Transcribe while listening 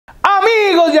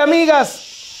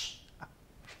amigas.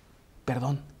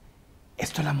 Perdón,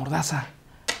 esto es La Mordaza.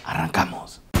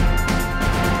 Arrancamos.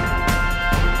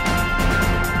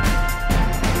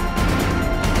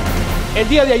 El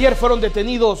día de ayer fueron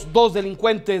detenidos dos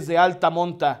delincuentes de alta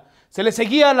monta. Se les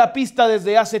seguía la pista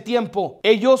desde hace tiempo.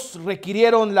 Ellos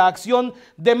requirieron la acción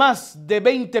de más de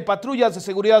 20 patrullas de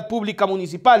seguridad pública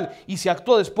municipal y se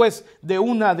actuó después de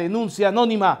una denuncia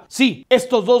anónima. Sí,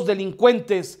 estos dos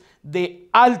delincuentes de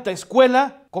alta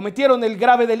escuela cometieron el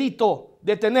grave delito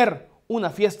de tener una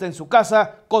fiesta en su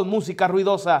casa con música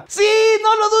ruidosa. Sí,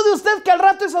 no lo dude usted que al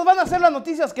rato esas van a ser las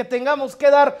noticias que tengamos que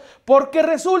dar, porque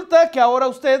resulta que ahora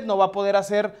usted no va a poder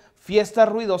hacer fiestas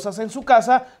ruidosas en su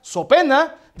casa, so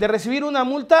pena de recibir una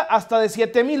multa hasta de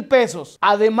 7,000 pesos.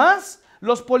 Además,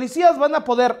 los policías van a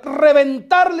poder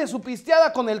reventarle su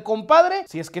pisteada con el compadre,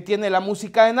 si es que tiene la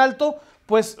música en alto,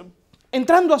 pues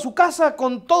entrando a su casa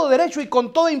con todo derecho y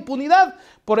con toda impunidad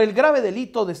por el grave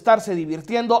delito de estarse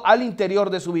divirtiendo al interior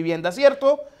de su vivienda,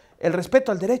 ¿cierto? El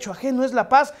respeto al derecho ajeno es la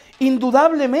paz,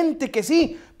 indudablemente que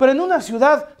sí, pero en una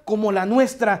ciudad como la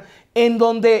nuestra, en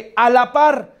donde a la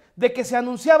par de que se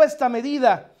anunciaba esta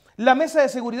medida, la mesa de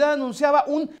seguridad anunciaba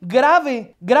un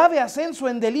grave ascenso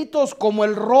en delitos como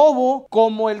el robo,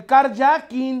 como el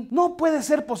carjacking. No puede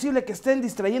ser posible que estén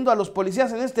distrayendo a los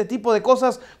policías en este tipo de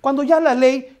cosas cuando ya la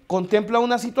ley contempla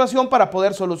una situación para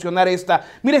poder solucionar esta.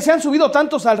 Mire, se han subido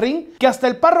tantos al ring que hasta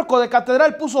el párroco de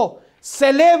catedral puso: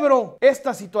 celebro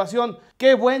esta situación.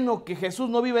 Qué bueno que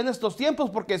Jesús no vive en estos tiempos,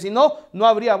 porque si no, no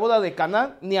habría boda de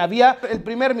Caná, ni había el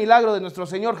primer milagro de nuestro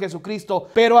Señor Jesucristo.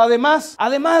 Pero además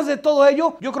de todo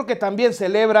ello, yo creo que también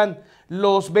celebran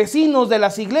los vecinos de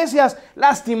las iglesias.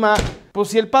 Lástima, pues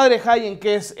si el padre Jayen,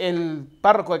 que es el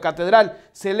párroco de catedral,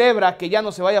 celebra que ya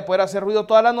no se vaya a poder hacer ruido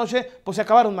toda la noche, pues se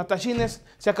acabaron matachines,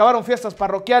 se acabaron fiestas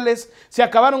parroquiales, se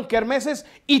acabaron kermeses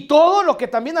y todo lo que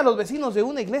también a los vecinos de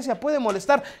una iglesia puede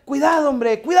molestar. Cuidado,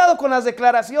 hombre, cuidado con las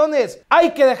declaraciones.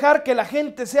 Hay que dejar que la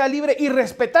gente sea libre y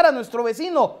respetar a nuestro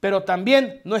vecino, pero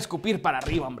también no escupir para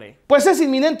arriba, hombre. Pues es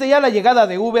inminente ya la llegada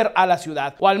de Uber a la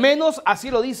ciudad, o al menos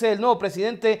así lo dice el nuevo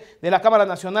presidente de la Cámara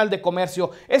Nacional de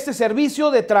Comercio. Este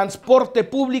servicio de transporte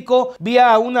público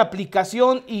vía una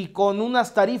aplicación y con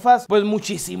unas tarifas pues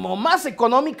muchísimo más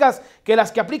económicas que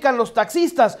las que aplican los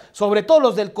taxistas, sobre todo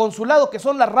los del consulado, que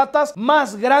son las ratas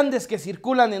más grandes que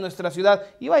circulan en nuestra ciudad,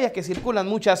 y vaya que circulan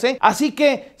muchas, ¿eh? Así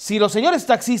que si los señores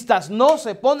taxistas no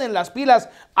se ponen las pilas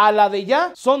a la de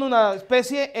ya, son una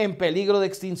especie en peligro de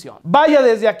extinción. Vaya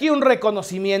desde aquí un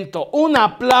reconocimiento, un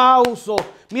aplauso.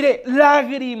 Mire,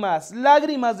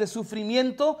 lágrimas de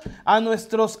sufrimiento a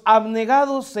nuestros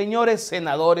abnegados señores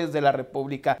senadores de la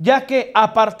República, ya que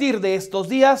a partir de estos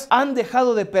días han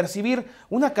dejado de percibir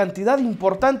una cantidad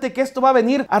importante, que esto va a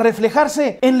venir a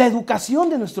reflejarse en la educación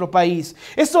de nuestro país,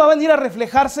 esto va a venir a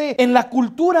reflejarse en la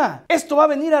cultura, esto va a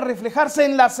venir a reflejarse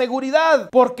en la seguridad,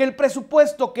 porque el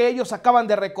presupuesto que ellos acaban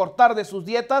de recortar de sus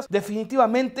dietas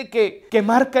definitivamente que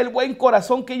marca el buen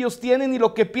corazón que ellos tienen y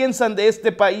lo que piensan de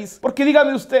este país. Porque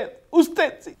dígame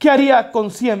usted, ¿qué haría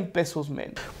con 100 pesos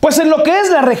menos? Pues en lo que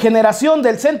es la regeneración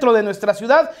del centro de nuestra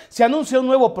ciudad se anuncia un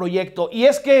nuevo proyecto, y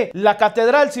es que la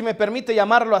catedral, si me permite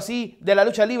llamarlo así, de la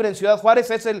lucha libre en Ciudad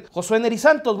Juárez es el Josué Neri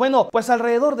Santos. Bueno, pues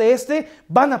alrededor de este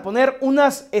van a poner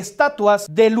unas estatuas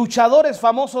de luchadores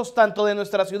famosos tanto de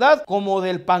nuestra ciudad como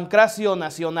del pancracio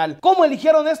nacional. ¿Cómo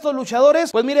eligieron estos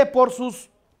luchadores? Pues mire, por sus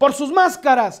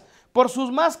máscaras. Por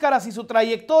sus máscaras y su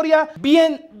trayectoria,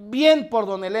 bien por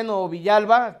don Heleno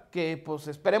Villalba, que pues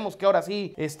esperemos que ahora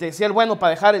sí sea el bueno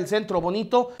para dejar el centro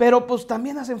bonito, pero pues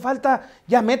también hacen falta,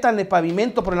 ya métanle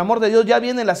pavimento, por el amor de Dios, ya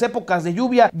vienen las épocas de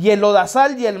lluvia y el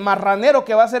lodazal y el marranero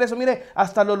que va a hacer eso, mire,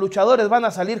 hasta los luchadores van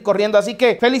a salir corriendo, así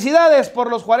que felicidades por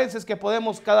los juarenses que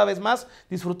podemos cada vez más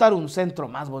disfrutar un centro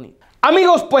más bonito.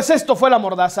 Amigos, pues esto fue La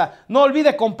Mordaza. No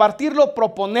olvide compartirlo,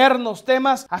 proponernos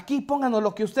temas. Aquí pónganos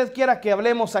lo que usted quiera que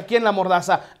hablemos aquí en La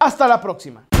Mordaza. Hasta la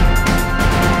próxima.